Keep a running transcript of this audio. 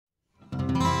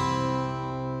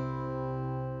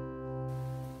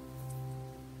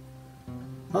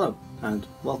Hello and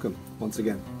welcome once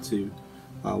again to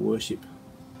our worship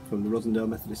from the Rosendale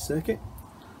Methodist Circuit.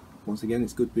 Once again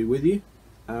it's good to be with you,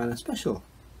 and a special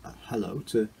hello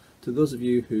to those of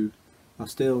you who are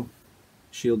still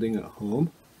shielding at home.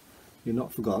 You're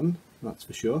not forgotten, that's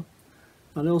for sure.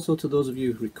 And also to those of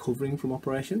you recovering from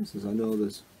operations, as I know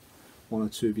there's one or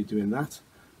two of you doing that,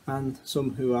 and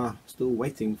some who are still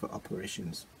waiting for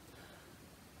operations.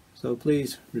 So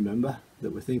please remember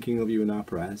that we're thinking of you in our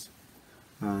prayers,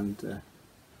 and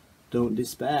don't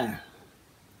despair.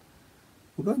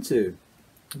 We're going to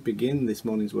begin this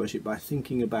morning's worship by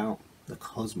thinking about the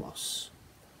cosmos.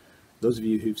 Those of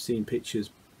you who've seen pictures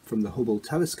from the Hubble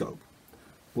telescope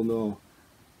will know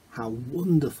how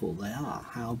wonderful they are,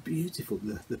 how beautiful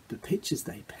the pictures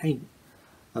they paint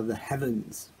of the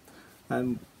heavens.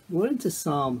 We're into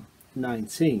Psalm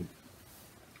 19,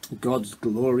 God's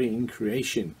glory in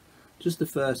creation. Just the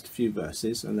first few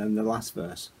verses and then the last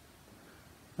verse.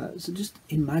 So just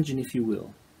imagine, if you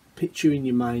will, picture in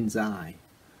your mind's eye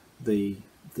the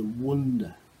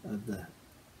wonder of the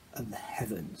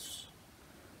heavens.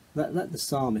 Let the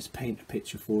psalmist paint a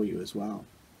picture for you as well.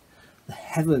 The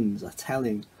heavens are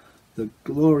telling the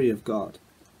glory of God,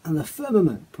 and the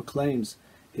firmament proclaims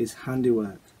his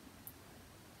handiwork.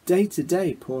 Day to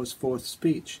day pours forth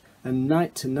speech, and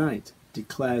night to night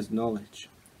declares knowledge.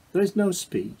 There is no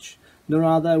speech, nor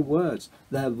are there words.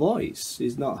 Their voice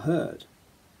is not heard.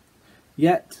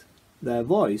 Yet their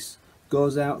voice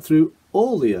goes out through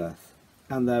all the earth,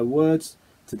 and their words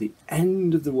to the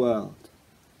end of the world.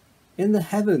 In the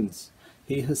heavens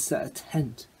he has set a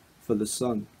tent for the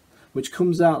sun, which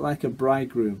comes out like a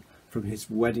bridegroom from his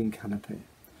wedding canopy,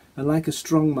 and like a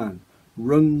strong man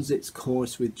runs its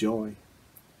course with joy.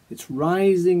 Its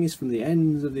rising is from the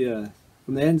ends of the earth,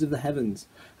 from the ends of the heavens,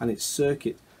 and its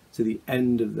circuit to the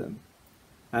end of them,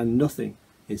 and nothing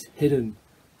is hidden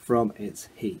from its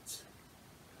heat.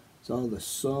 So the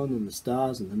sun and the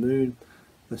stars and the moon,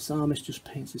 the psalmist just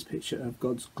paints this picture of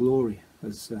God's glory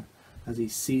as he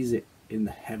sees it in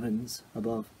the heavens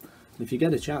above. And if you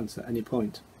get a chance at any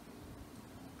point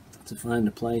to find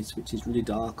a place which is really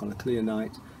dark on a clear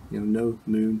night, no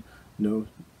moon, no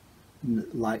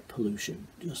light pollution,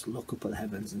 just look up at the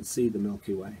heavens and see the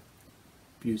Milky Way.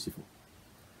 Beautiful.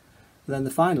 And then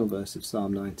the final verse of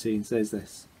Psalm 19 says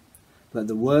this: "Let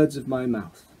the words of my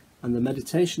mouth and the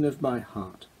meditation of my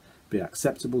heart be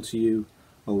acceptable to you,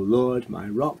 O Lord, my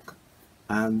rock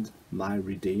and my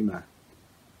redeemer."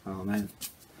 Amen.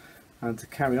 And to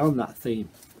carry on that theme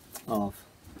of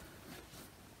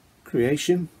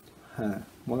creation,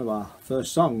 one of our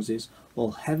first songs is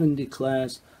 "All Heaven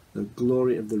Declares the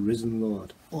Glory of the Risen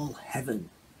Lord." All heaven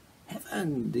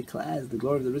declares the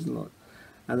glory of the risen Lord.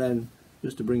 And then,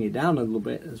 just to bring it down a little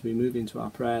bit as we move into our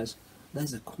prayers,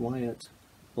 there's a quiet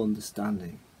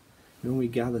understanding. When we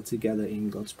gather together in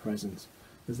God's presence,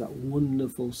 there's that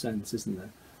wonderful sense, isn't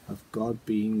there, of God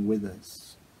being with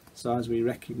us. So as we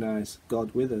recognise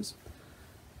God with us,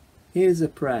 here's a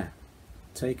prayer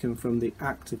taken from the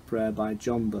Act of Prayer by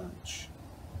John Birch.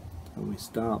 And we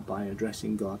start by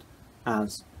addressing God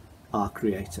as our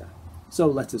Creator. So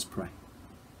let us pray.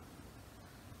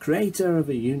 Creator of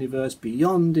a universe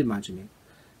beyond imagining,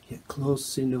 yet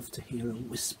close enough to hear a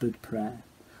whispered prayer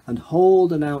and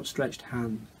hold an outstretched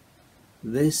hand.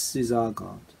 This is our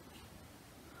God.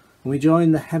 And we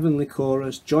join the heavenly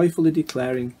chorus, joyfully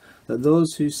declaring that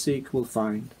those who seek will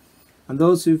find, and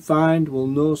those who find will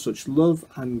know such love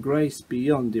and grace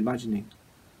beyond imagining.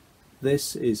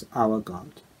 This is our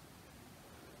God.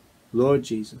 Lord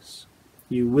Jesus,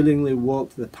 you willingly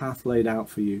walked the path laid out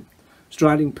for you,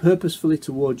 striding purposefully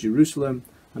toward Jerusalem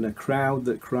and a crowd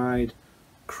that cried,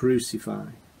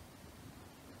 "Crucify."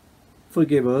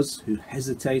 Forgive us who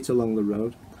hesitate along the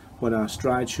road when our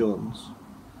stride shortens,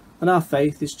 and our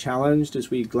faith is challenged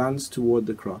as we glance toward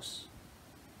the cross.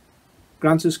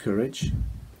 Grant us courage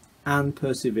and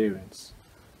perseverance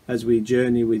as we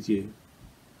journey with you,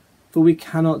 for we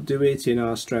cannot do it in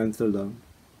our strength alone.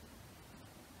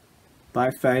 By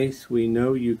faith we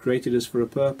know you created us for a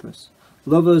purpose.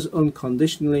 Love us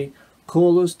unconditionally,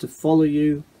 call us to follow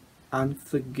you, and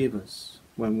forgive us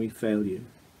when we fail you.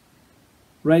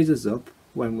 Raise us up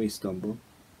when we stumble,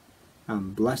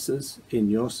 and bless us in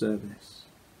your service.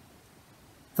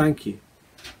 Thank you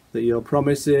that your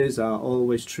promises are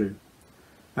always true,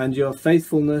 and your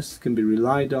faithfulness can be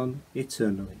relied on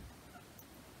eternally.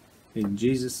 In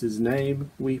Jesus'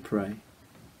 name we pray.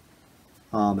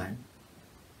 Amen.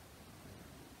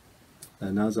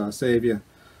 And as our Saviour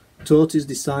taught his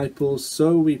disciples,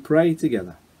 so we pray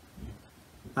together.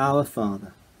 Our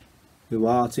Father, who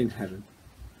art in heaven,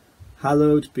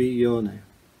 hallowed be your name.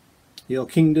 Your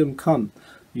kingdom come,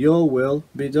 your will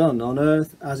be done on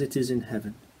earth as it is in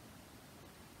heaven.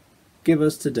 Give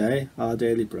us today our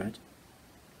daily bread,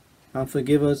 and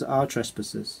forgive us our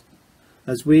trespasses,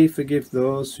 as we forgive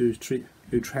those who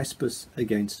trespass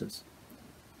against us.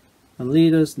 And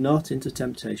lead us not into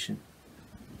temptation,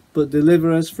 but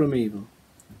deliver us from evil.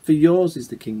 For yours is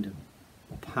the kingdom,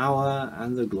 the power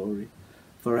and the glory,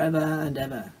 forever and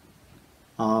ever.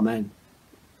 Amen.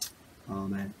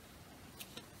 Amen.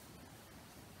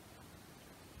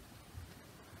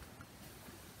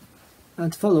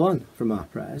 And to follow on from our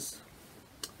prayers,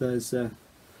 there's a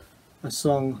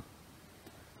song,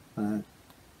 well,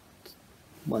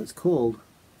 it's called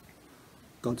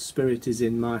God's Spirit is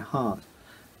in my heart.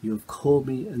 You have called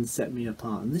me and set me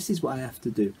apart, and this is what I have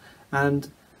to do.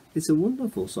 And it's a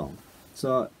wonderful song,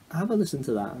 so have a listen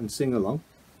to that and sing along,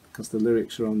 because the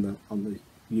lyrics are on the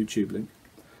YouTube link.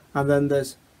 And then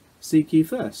there's Seek Ye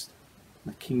First,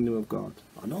 the Kingdom of God,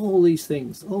 and all the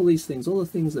things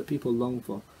that people long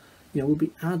for, will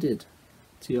be added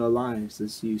to your lives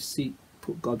as you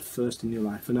put God first in your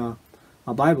life. And our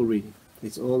Bible reading,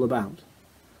 it's all about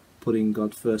putting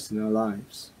God first in our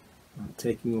lives,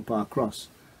 taking up our cross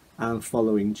and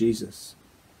following Jesus.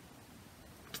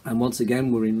 And once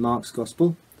again, we're in Mark's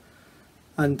Gospel,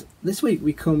 and this week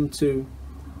we come to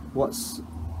what's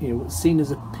seen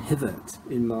as a pivot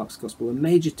in Mark's Gospel, a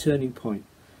major turning point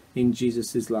in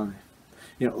Jesus' life.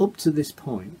 Up to this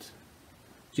point,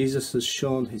 Jesus has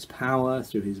shown his power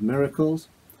through his miracles.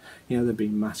 There have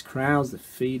been mass crowds, the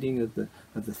feeding of the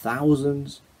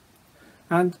thousands,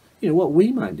 and what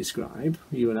we might describe,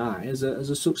 you and I, as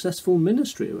a successful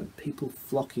ministry, and people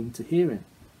flocking to hear him.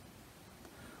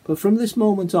 But from this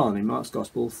moment on in Mark's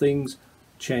Gospel, things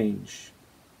change.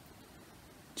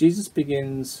 Jesus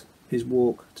begins his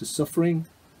walk to suffering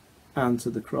and to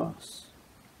the cross.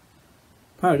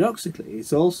 Paradoxically,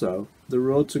 it's also the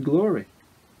road to glory.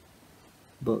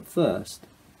 But first,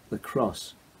 the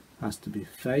cross has to be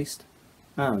faced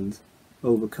and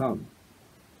overcome.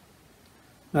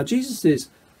 Now, Jesus is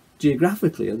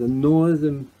geographically at the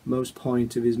northernmost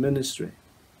point of his ministry.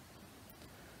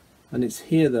 And it's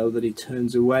here, though, that he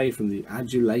turns away from the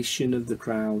adulation of the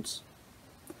crowds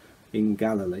in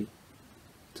Galilee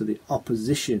to the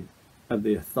opposition of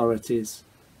the authorities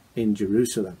in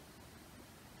Jerusalem.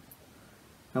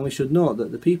 And we should note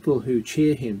that the people who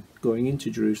cheer him going into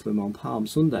Jerusalem on Palm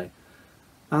Sunday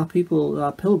are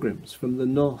pilgrims from the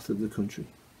north of the country.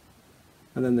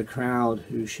 And then the crowd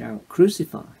who shout,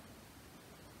 "Crucify,"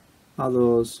 are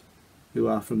those who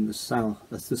are from the south,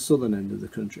 that's the southern end of the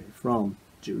country, from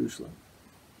Jerusalem.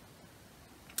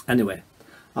 Anyway,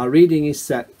 our reading is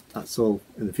set, that's all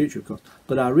in the future of course,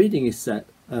 but our reading is set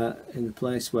in the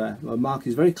place where Mark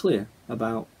is very clear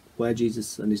about where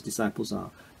Jesus and his disciples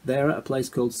are. They're at a place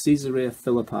called Caesarea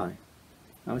Philippi.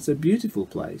 Now, it's a beautiful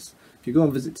place. If you go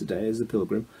and visit today as a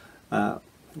pilgrim, or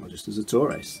just as a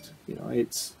tourist,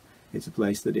 it's a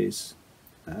place that is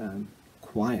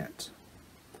quiet,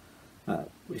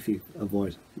 if you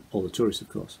avoid all the tourists, of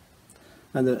course.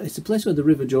 And it's a place where the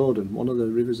River Jordan, one of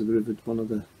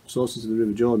the sources of the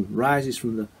River Jordan, rises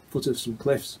from the foot of some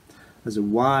cliffs as a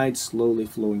wide, slowly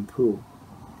flowing pool.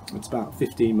 It's about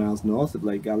 15 miles north of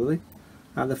Lake Galilee,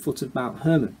 at the foot of Mount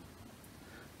Hermon.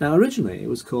 Now, originally it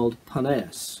was called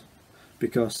Paneas,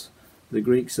 because the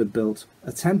Greeks had built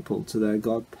a temple to their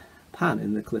god Pan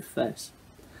in the cliff face.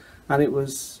 And it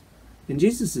was, in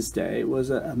Jesus' day, it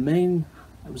was on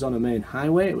a main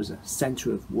highway. It was a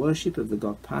centre of worship of the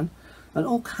god Pan, and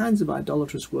all kinds of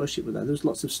idolatrous worship were there. There was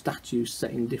lots of statues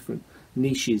set in different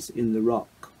niches in the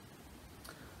rock.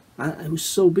 And it was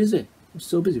so busy. It was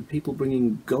so busy. People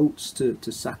bringing goats to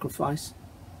sacrifice.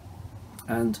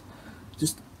 And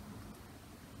just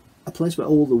a place where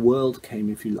all the world came,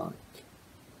 if you like.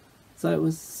 So it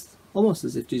was almost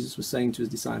as if Jesus was saying to his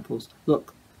disciples,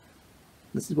 look,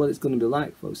 this is what it's going to be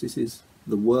like, folks. This is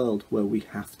the world where we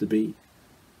have to be,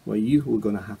 where you were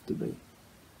going to have to be.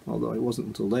 Although it wasn't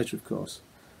until later, of course,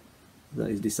 that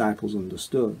his disciples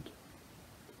understood.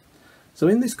 So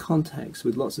in this context,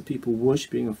 with lots of people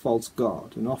worshipping a false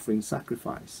god and offering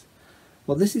sacrifice,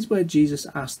 well, this is where Jesus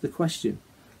asked the question,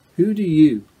 who do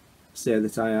you say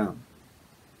that I am?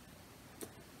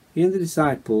 He and the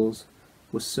disciples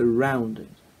were surrounded,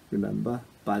 remember,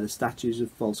 by the statues of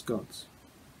false gods.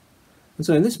 And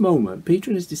so in this moment,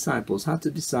 Peter and his disciples had to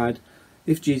decide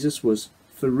if Jesus was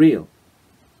for real.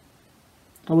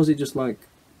 Or was he just like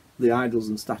the idols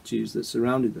and statues that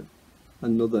surrounded them,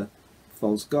 another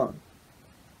false god?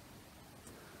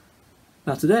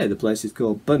 Now today the place is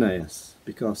called Paneas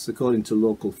because, according to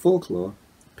local folklore,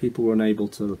 people were unable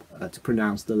to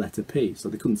pronounce the letter P, so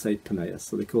they couldn't say Paneas,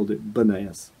 so they called it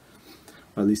Paneas.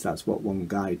 Or at least that's what one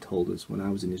guide told us when I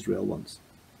was in Israel once.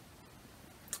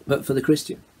 But for the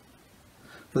Christian,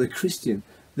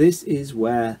 this is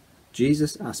where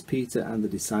Jesus asked Peter and the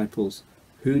disciples,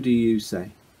 "Who do you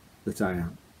say that I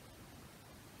am?"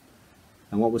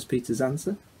 And what was Peter's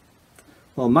answer?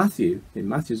 Well, Matthew, in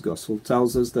Matthew's Gospel,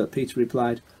 tells us that Peter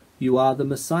replied, "You are the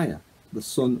Messiah, the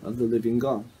Son of the living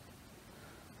God."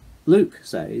 Luke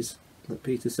says that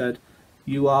Peter said,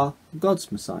 "You are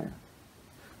God's Messiah."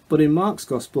 But in Mark's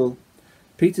Gospel,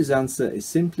 Peter's answer is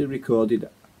simply recorded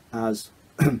as,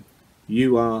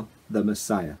 "You are the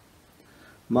Messiah."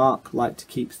 Mark liked to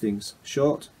keep things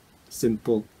short,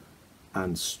 simple,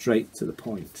 and straight to the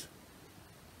point.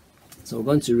 So we're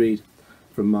going to read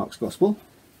from Mark's Gospel,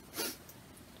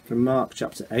 from Mark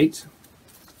chapter 8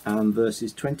 and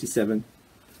verses 27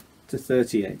 to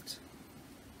 38.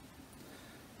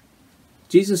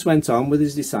 Jesus went on with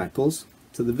his disciples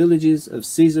to the villages of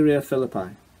Caesarea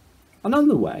Philippi, and on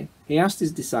the way he asked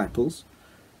his disciples,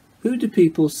 "Who do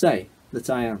people say that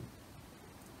I am?"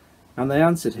 And they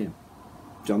answered him,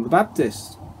 "John the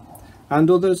Baptist,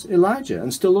 and others Elijah,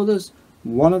 and still others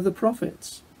one of the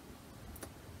prophets."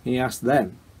 He asked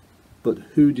them, "But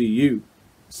who do you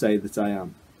say that I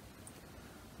am?"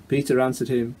 Peter answered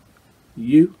him,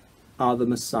 "You are the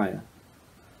Messiah."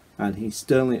 And he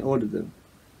sternly ordered them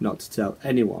not to tell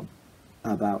anyone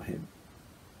about him.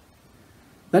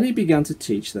 Then he began to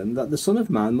teach them that the Son of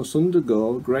Man must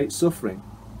undergo great suffering,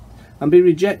 and be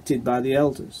rejected by the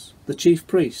elders, the chief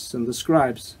priests and the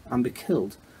scribes, and be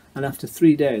killed, and after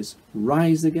 3 days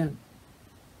rise again.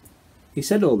 He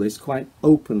said all this quite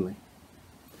openly.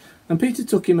 And Peter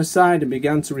took him aside and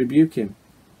began to rebuke him.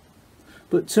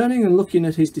 But turning and looking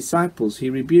at his disciples, he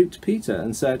rebuked Peter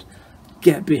and said,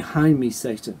 "Get behind me,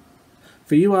 Satan,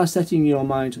 for you are setting your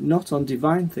mind not on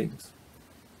divine things,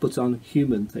 but on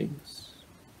human things."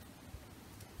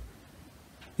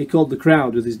 He called the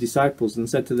crowd with his disciples and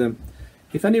said to them,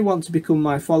 "If any want to become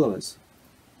my followers,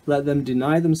 let them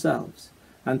deny themselves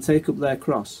and take up their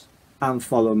cross and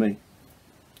follow me.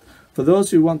 For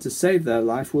those who want to save their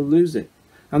life will lose it,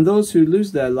 and those who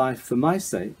lose their life for my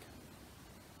sake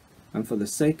and for the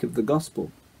sake of the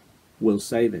gospel will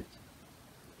save it.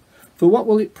 For what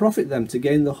will it profit them to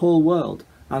gain the whole world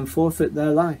and forfeit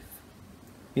their life?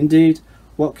 Indeed,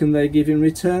 what can they give in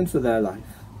return for their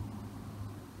life?"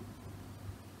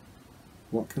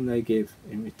 What can they give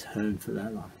in return for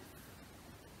their life?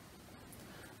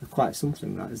 Quite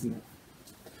something, that, isn't it?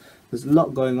 There's a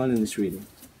lot going on in this reading,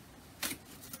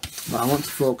 but I want to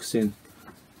focus in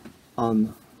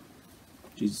on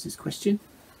Jesus' question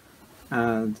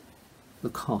and the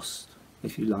cost,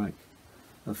 if you like,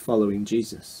 of following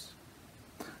Jesus.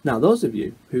 Now, those of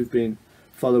you who've been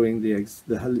following the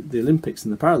Olympics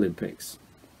and the Paralympics,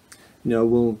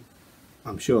 will,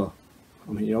 I'm sure,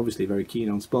 you're obviously very keen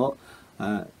on sport,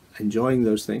 enjoying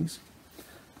those things,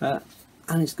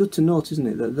 and it's good to note, isn't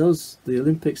it, that the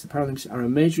Olympics, the Paralympics, are a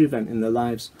major event in the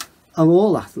lives of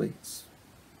all athletes.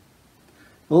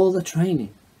 All the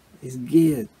training is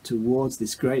geared towards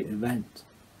this great event.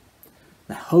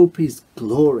 Their hope is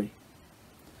glory.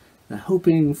 They're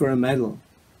hoping for a medal.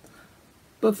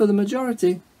 But for the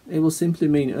majority, it will simply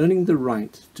mean earning the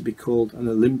right to be called an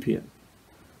Olympian.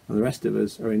 And the rest of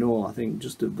us are in awe, I think,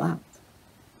 just of that.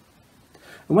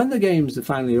 And when the games are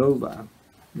finally over,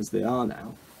 as they are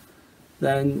now,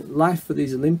 then life for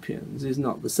these Olympians is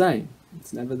not the same.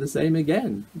 It's never the same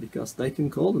again, because they can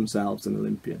call themselves an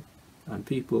Olympian, and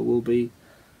people will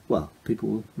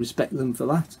respect them for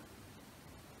that.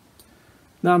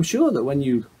 Now, I'm sure that when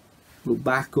you look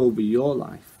back over your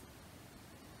life,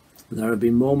 there have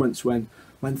been moments when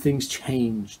things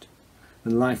changed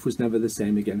and life was never the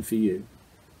same again for you.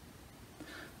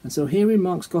 And so here in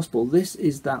Mark's Gospel, this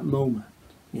is that moment.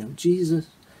 Jesus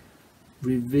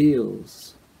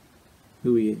reveals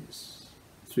who he is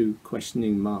through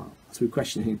questioning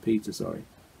Peter.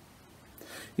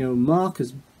 Mark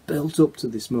has built up to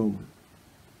this moment,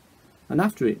 and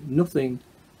after it, nothing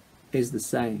is the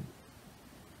same,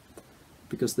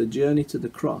 because the journey to the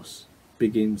cross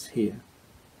begins here.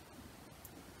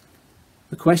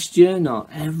 The question on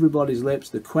everybody's lips,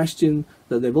 the question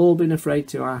that they've all been afraid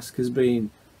to ask, has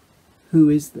been, who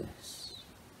is this?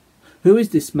 Who is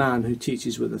this man who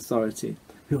teaches with authority,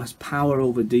 who has power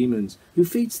over demons, who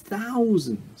feeds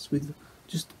thousands with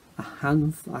just a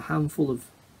handful of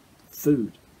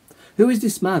food? Who is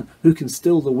this man who can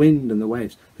still the wind and the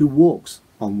waves, who walks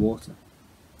on water?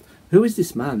 Who is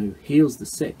this man who heals the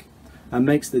sick and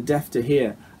makes the deaf to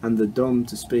hear and the dumb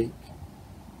to speak?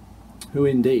 Who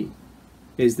indeed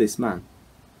is this man?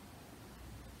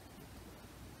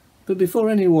 But before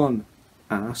anyone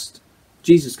asked,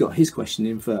 Jesus got his question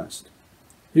in first.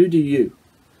 Who do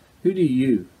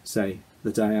you say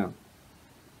that I am?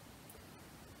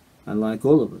 And like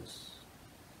all of us,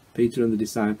 Peter and the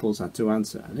disciples had to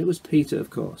answer, and it was Peter, of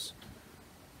course,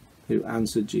 who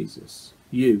answered Jesus.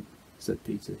 You, said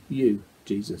Peter, you,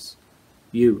 Jesus,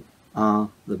 you are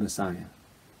the Messiah.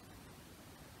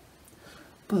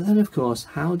 But then, of course,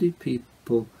 how did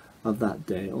people of that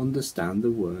day understand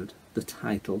the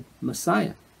title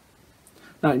Messiah?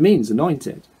 Now, it means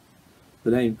anointed.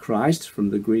 The name Christ, from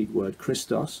the Greek word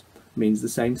Christos, means the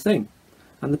same thing.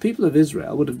 And the people of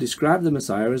Israel would have described the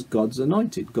Messiah as God's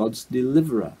anointed, God's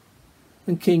deliverer.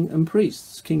 And kings and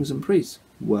priests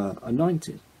were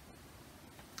anointed.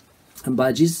 And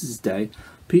by Jesus' day,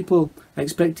 people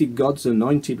expected God's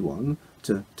anointed one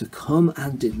to come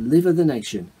and deliver the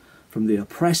nation from the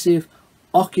oppressive,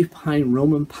 occupying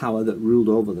Roman power that ruled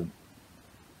over them.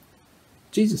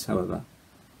 Jesus, however,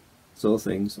 saw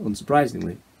things,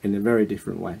 unsurprisingly, in a very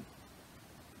different way.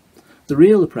 The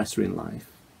real oppressor in life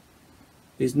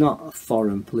is not a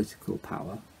foreign political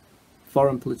power.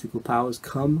 Foreign political powers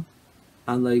come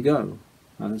and they go,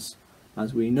 as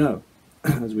we know,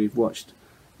 as we've watched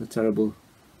the terrible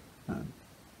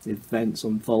events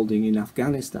unfolding in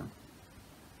Afghanistan.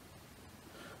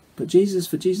 But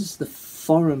for Jesus, the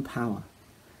foreign power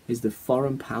is the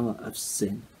foreign power of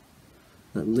sin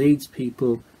that leads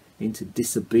people into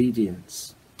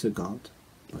disobedience to God,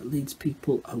 that leads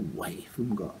people away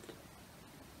from God.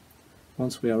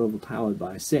 Once we are overpowered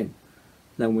by sin,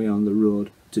 then we are on the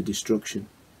road to destruction.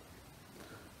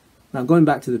 Now, going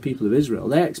back to the people of Israel,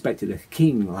 they expected a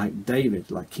king like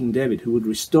King David, who would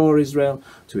restore Israel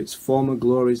to its former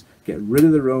glories, get rid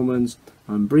of the Romans,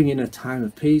 and bring in a time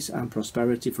of peace and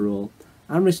prosperity for all,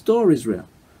 and restore Israel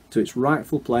to its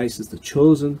rightful place as the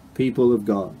chosen people of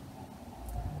God.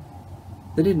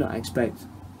 They did not expect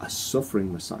a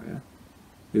suffering Messiah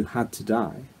who had to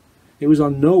die. It was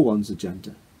on no one's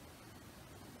agenda,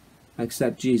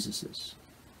 except Jesus's,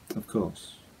 of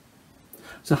course.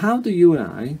 So how do you and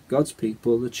I, God's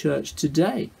people, the church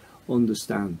today,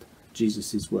 understand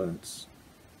Jesus's words?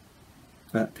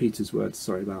 Peter's words,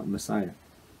 about Messiah.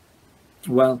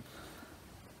 Well,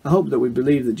 I hope that we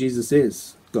believe that Jesus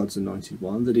is God's anointed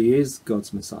one, that he is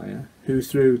God's Messiah, who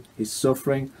through his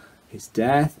suffering, his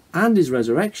death, and his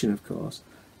resurrection, of course,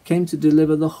 came to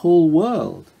deliver the whole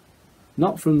world,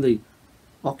 not from the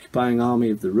occupying army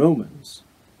of the Romans,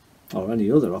 or any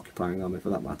other occupying army for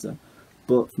that matter,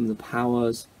 but from the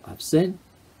powers of sin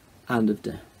and of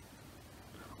death.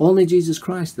 Only Jesus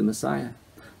Christ, the Messiah,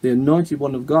 the anointed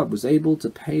one of God, was able to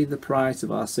pay the price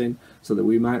of our sin so that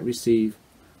we might receive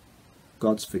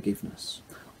God's forgiveness.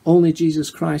 Only Jesus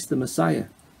Christ, the Messiah,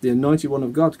 the anointed one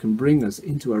of God, can bring us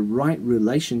into a right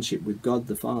relationship with God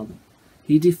the Father.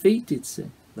 He defeated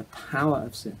sin, the power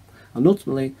of sin, and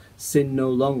ultimately sin no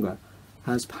longer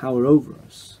has power over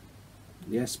us.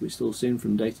 Yes, we still sin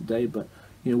from day to day, but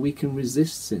we can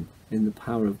resist sin in the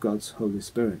power of God's Holy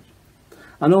Spirit.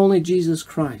 And only Jesus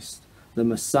Christ, the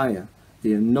Messiah,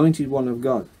 the anointed one of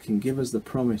God, can give us the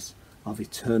promise of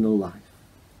eternal life.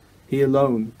 He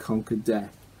alone conquered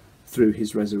death through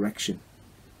his resurrection.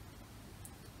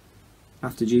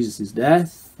 After Jesus'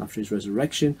 death, after his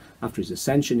resurrection, after his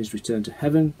ascension, his return to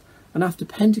heaven, and after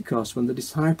Pentecost, when the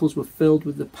disciples were filled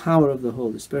with the power of the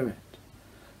Holy Spirit,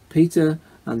 Peter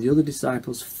and the other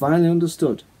disciples finally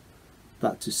understood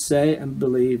that to say and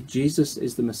believe Jesus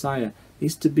is the Messiah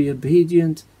is to be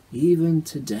obedient even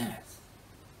to death.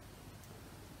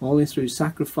 Only through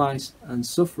sacrifice and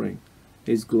suffering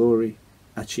is glory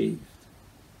achieved.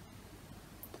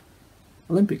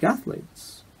 Olympic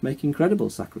athletes make incredible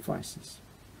sacrifices,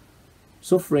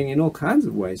 suffering in all kinds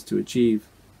of ways to achieve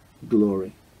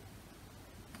glory.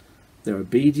 They're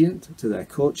obedient to their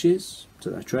coaches,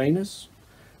 to their trainers,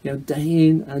 day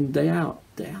in and day out,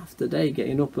 day after day,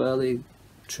 getting up early,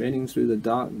 training through the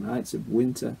dark nights of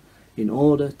winter in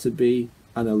order to be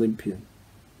an Olympian.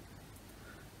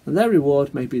 And their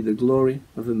reward may be the glory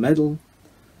of a medal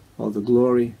or the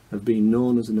glory of being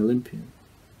known as an Olympian.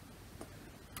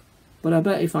 But I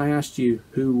bet if I asked you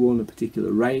who won a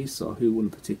particular race or who won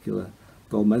a particular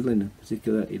gold medal in a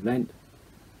particular event,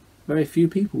 very few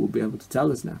people will be able to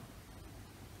tell us now.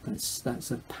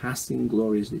 That's a passing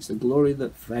glory, isn't it? It's a glory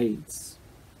that fades.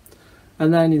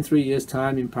 And then in 3 years'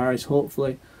 time in Paris,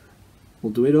 hopefully,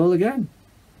 we'll do it all again.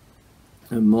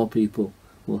 And more people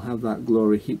will have that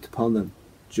glory heaped upon them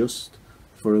just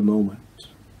for a moment.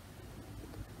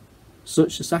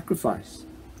 Such a sacrifice,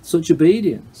 such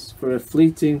obedience for a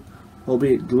fleeting,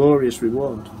 albeit glorious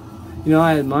reward.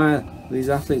 I admire these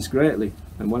athletes greatly.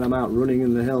 And when I'm out running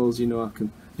in the hills, I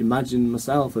can imagine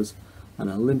myself as an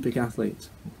Olympic athlete.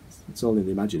 It's all in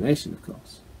the imagination, of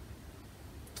course.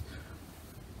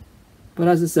 But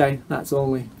as I say, that's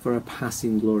only for a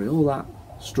passing glory. All that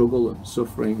struggle and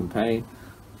suffering and pain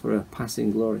for a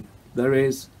passing glory. There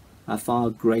is a far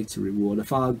greater reward, a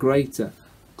far greater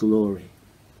glory.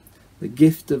 The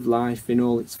gift of life in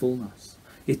all its fullness.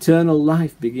 Eternal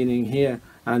life beginning here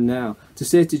and now. To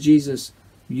say to Jesus,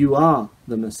 you are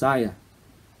the Messiah,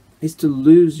 is to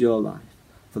lose your life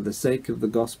for the sake of the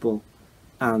gospel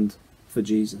and for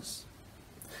Jesus.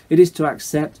 It is to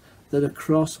accept that a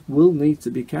cross will need to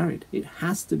be carried. It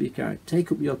has to be carried.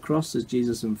 Take up your cross, says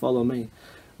Jesus, and follow me.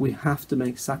 We have to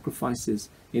make sacrifices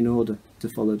in order to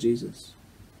follow Jesus.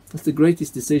 That's the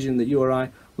greatest decision that you or I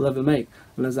will ever make.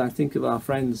 And as I think of our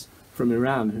friends from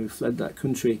Iran who fled that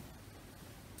country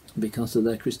because of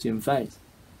their Christian faith,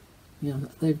 you know,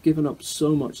 they've given up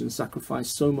so much and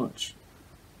sacrificed so much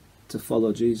to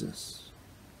follow Jesus.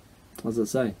 As I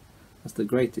say, that's the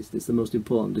greatest, it's the most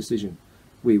important decision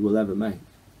we will ever make.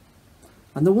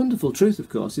 And the wonderful truth, of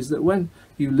course, is that when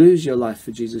you lose your life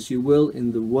for Jesus, you will,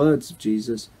 in the words of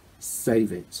Jesus,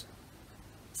 save it.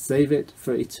 Save it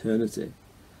for eternity.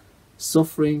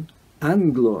 Suffering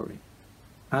and glory,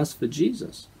 as for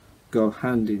Jesus, go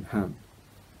hand in hand.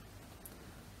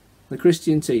 The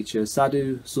Christian teacher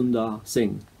Sadhu Sundar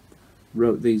Singh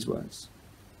wrote these words: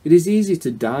 "It is easy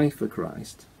to die for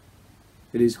Christ.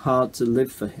 It is hard to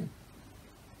live for him.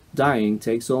 Dying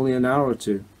takes only an hour or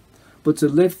two, but to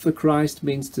live for Christ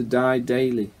means to die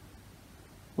daily.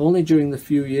 Only during the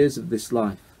few years of this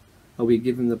life are we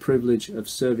given the privilege of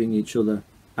serving each other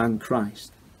and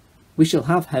Christ. We shall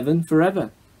have heaven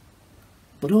forever,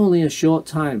 but only a short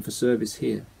time for service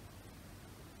here.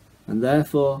 And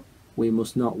therefore we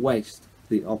must not waste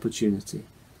the opportunity."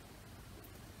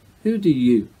 Who do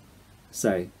you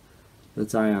say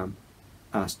that I am?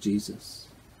 Asked Jesus.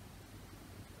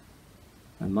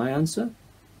 And my answer?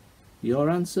 Your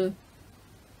answer?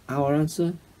 Our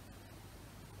answer?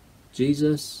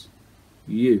 Jesus,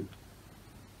 you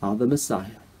are the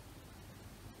Messiah.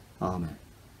 Amen.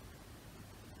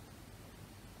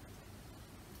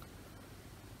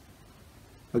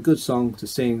 A good song to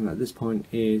sing at this point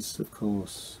is, of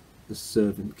course, The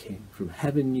Servant King. From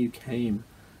heaven you came,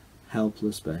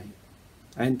 helpless babe,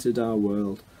 entered our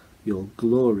world, your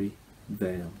glory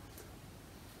veiled.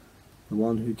 The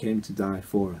one who came to die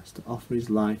for us, to offer his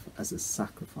life as a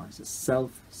sacrifice, a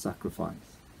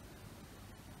self-sacrifice.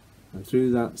 And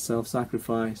through that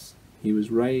self-sacrifice, he was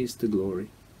raised to glory,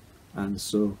 and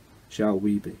so shall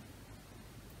we be.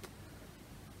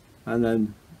 And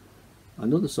then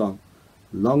another song,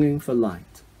 Longing for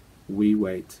light, we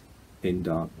wait in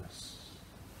darkness.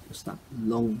 Just that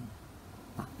longing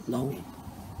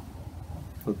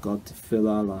for God to fill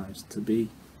our lives, to be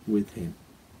with him.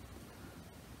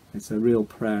 It's a real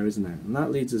prayer, isn't it? And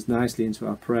that leads us nicely into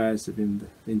our prayers of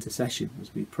intercession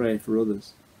as we pray for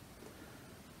others.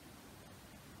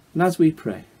 And as we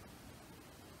pray,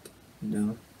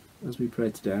 as we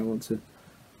pray today, I want to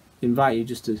invite you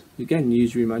just to, again,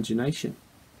 use your imagination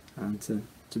and to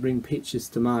bring pictures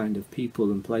to mind of people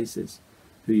and places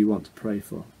who you want to pray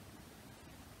for.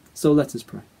 So let us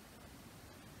pray.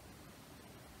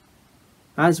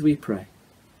 As we pray,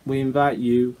 we invite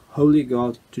you, Holy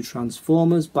God, to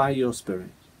transform us by your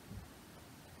Spirit,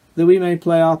 that we may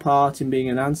play our part in being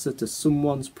an answer to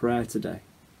someone's prayer today.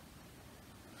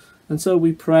 And so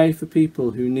we pray for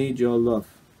people who need your love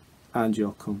and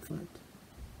your comfort.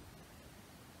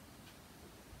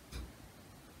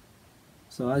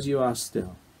 So as you are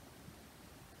still,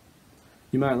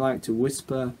 you might like to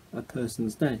whisper a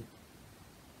person's name,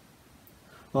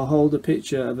 or hold a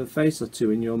picture of a face or two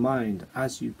in your mind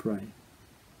as you pray.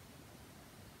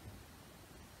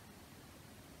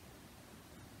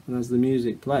 And as the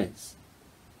music plays,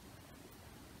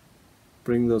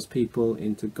 bring those people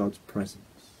into God's presence.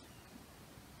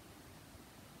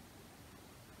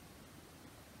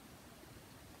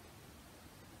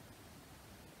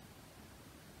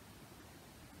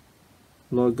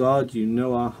 Lord God, you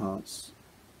know our hearts,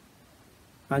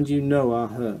 and you know our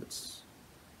hurts.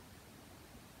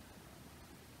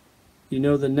 You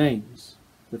know the names,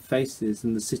 the faces,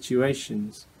 and the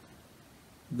situations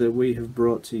that we have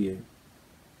brought to you.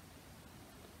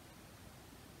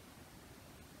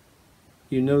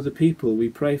 You know the people we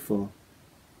pray for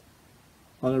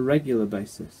on a regular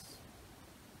basis.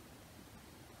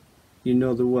 You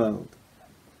know the world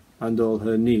and all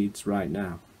her needs right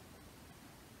now.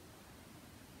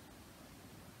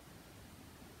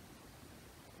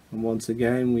 And once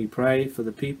again we pray for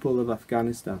the people of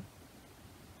Afghanistan,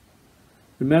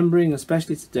 remembering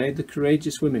especially today the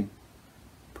courageous women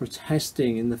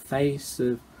protesting in the face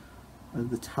of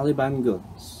the Taliban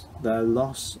guns, their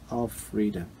loss of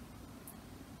freedom.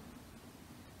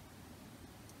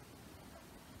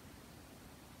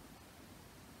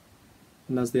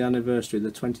 and as the anniversary, the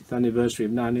 20th anniversary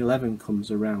of 9/11 comes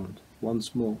around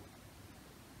once more,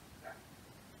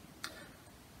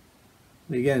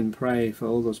 we again pray for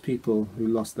all those people who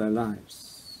lost their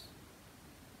lives,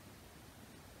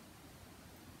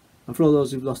 and for all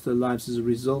those who've lost their lives as a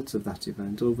result of that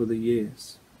event over the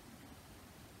years.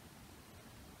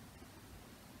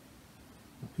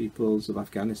 The peoples of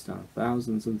Afghanistan,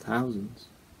 thousands and thousands,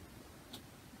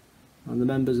 and the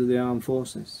members of the armed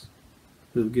forces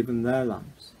who have given their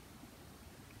lives.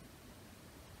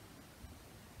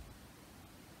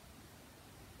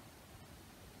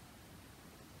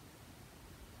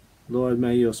 Lord,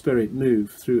 may your Spirit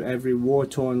move through every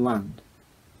war-torn land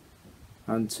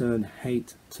and turn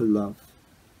hate to love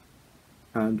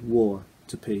and war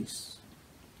to peace.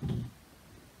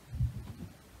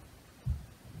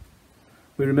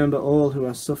 We remember all who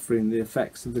are suffering the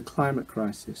effects of the climate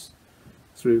crisis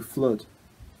through flood,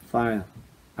 fire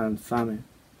and famine.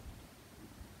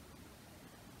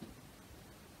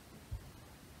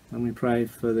 And we pray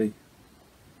for the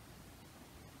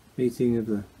meeting of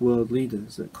the world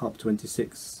leaders at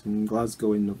COP26 in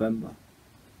Glasgow in November,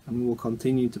 and we will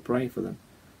continue to pray for them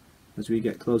as we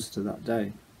get closer to that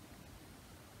day.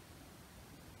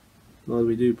 Lord,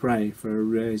 we do pray for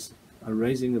a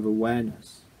raising of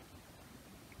awareness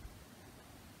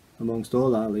amongst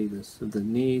all our leaders of the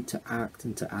need to act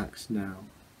and to act now.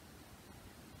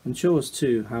 And show us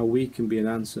too how we can be an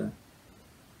answer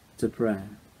to prayer.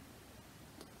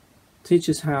 Teach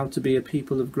us how to be a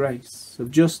people of grace, of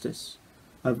justice,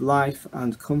 of life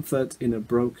and comfort in a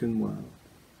broken world.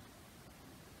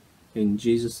 In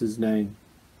Jesus' name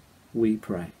we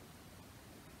pray.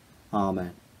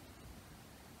 Amen.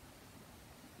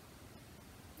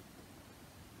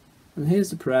 And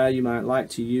here's a prayer you might like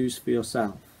to use for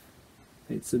yourself.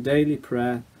 It's a daily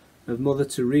prayer of Mother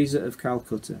Teresa of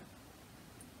Calcutta.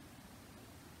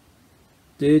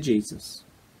 Dear Jesus,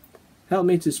 help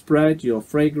me to spread your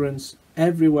fragrance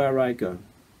everywhere I go.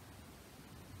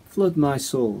 Flood my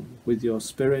soul with your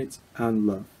spirit and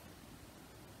love.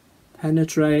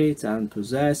 Penetrate and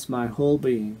possess my whole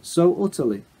being so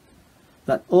utterly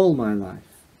that all my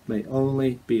life may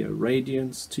only be a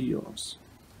radiance to yours.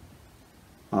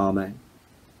 Amen.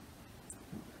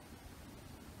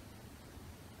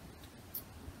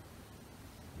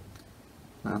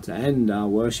 Now to end our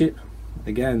worship,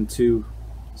 again 2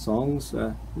 songs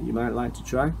that you might like to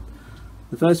try.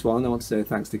 The first one, I want to say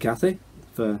thanks to Kathy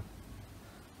for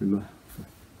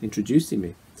introducing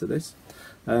me to this.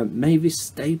 Mavis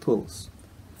Staples,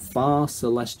 Far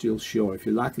Celestial Shore. If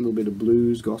you like a little bit of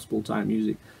blues, gospel type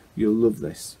music, you'll love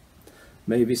this.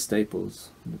 Mavis Staples.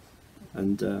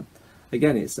 And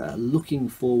again, it's looking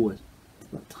forward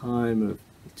to that time of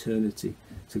eternity,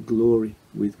 to glory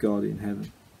with God in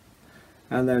heaven.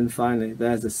 And then finally,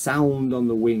 there's a sound on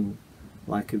the wing,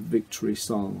 like a victory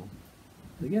song.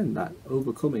 Again, that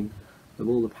overcoming of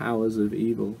all the powers of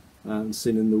evil and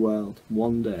sin in the world.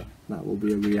 One day, that will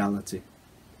be a reality.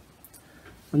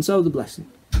 And so the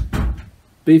blessing.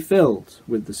 Be filled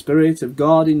with the Spirit of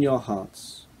God in your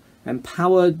hearts.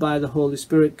 Empowered by the Holy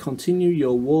Spirit, continue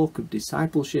your walk of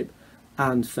discipleship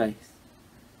and faith.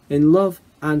 In love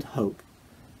and hope,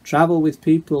 travel with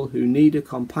people who need a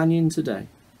companion today,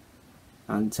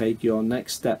 and take your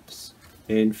next steps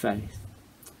in faith.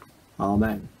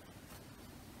 Amen.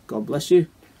 God bless you.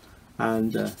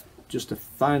 And just a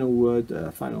final word,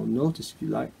 final notice if you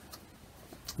like.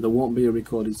 There won't be a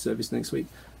recorded service next week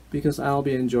because I'll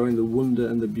be enjoying the wonder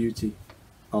and the beauty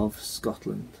of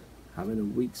Scotland, having a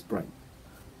week's break.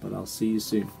 But I'll see you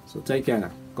soon. So take care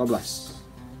now. God bless.